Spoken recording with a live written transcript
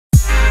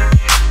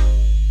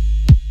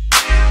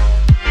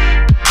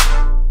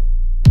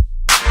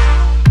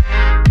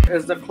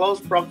is the close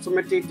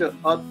proximity to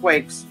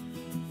earthquakes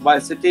by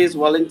cities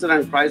Wellington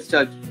and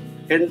Christchurch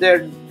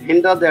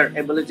hinder their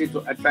ability to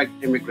attract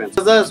immigrants.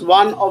 This is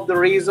one of the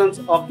reasons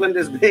Auckland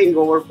is being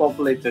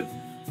overpopulated,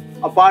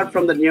 apart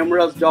from the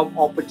numerous job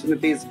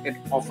opportunities it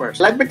offers.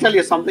 Let me tell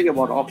you something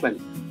about Auckland.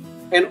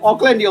 In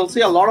Auckland, you'll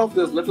see a lot of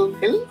these little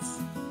hills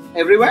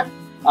everywhere.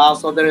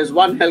 So there is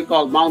one hill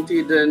called Mount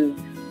Eden.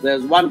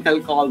 There's one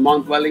hill called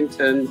Mount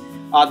Wellington.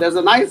 There's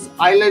a nice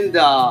island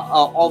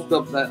of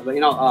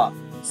the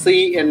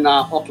sea in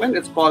Auckland.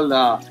 It's called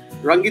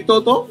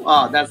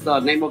Rangitoto. That's the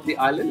name of the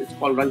island. It's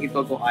called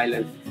Rangitoto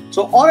Island.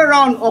 So all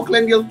around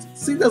Auckland, you'll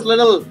see these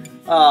little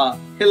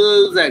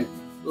hills and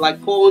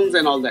like cones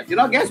and all that.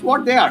 Guess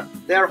what they are?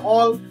 They are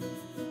all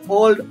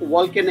old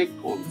volcanic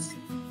cones.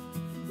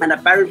 And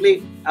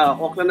apparently,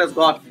 Auckland has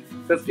got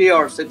 50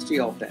 or 60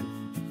 of them.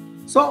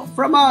 So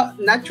from a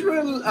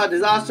natural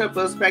disaster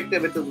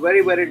perspective, it is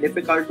very, very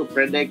difficult to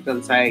predict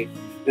and say,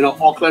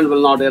 Auckland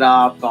will not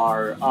erupt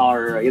or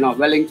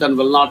Wellington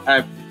will not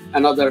have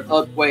another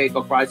earthquake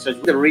or crisis.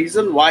 The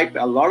reason why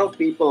a lot of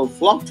people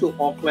flock to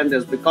Auckland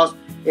is because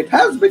it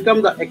has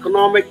become the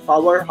economic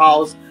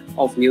powerhouse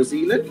of New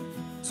Zealand.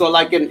 So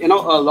like in, a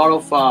lot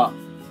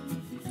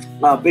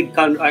of big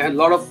country, a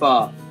lot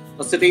of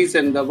cities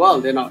in the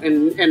world,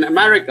 in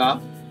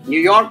America, New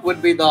York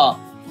would be the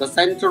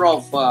center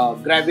of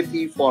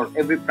gravity for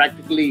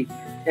practically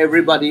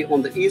everybody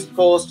on the East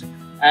Coast,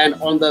 and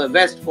on the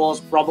West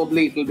Coast,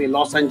 probably it will be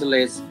Los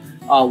Angeles,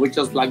 which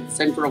is like the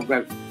center of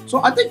gravity.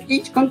 So I think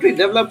each country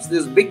develops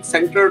these big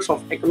centers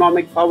of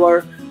economic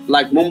power,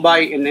 like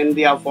Mumbai in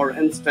India, for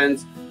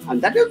instance,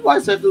 and that is why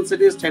certain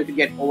cities tend to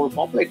get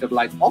overpopulated,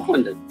 like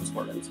Auckland is,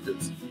 for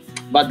instance.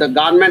 But the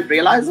government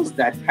realizes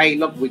that, hey,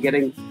 look, we're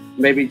getting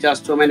maybe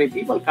just too many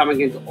people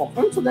coming into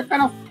Auckland, so they're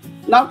kind of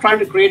now trying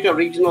to create a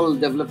regional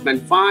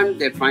development fund.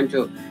 They're trying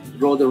to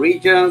grow the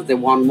regions. They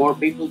want more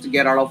people to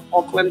get out of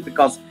Auckland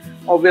because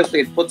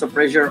obviously it puts a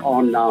pressure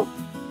on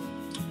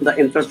the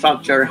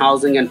infrastructure,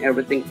 housing, and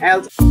everything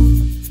else.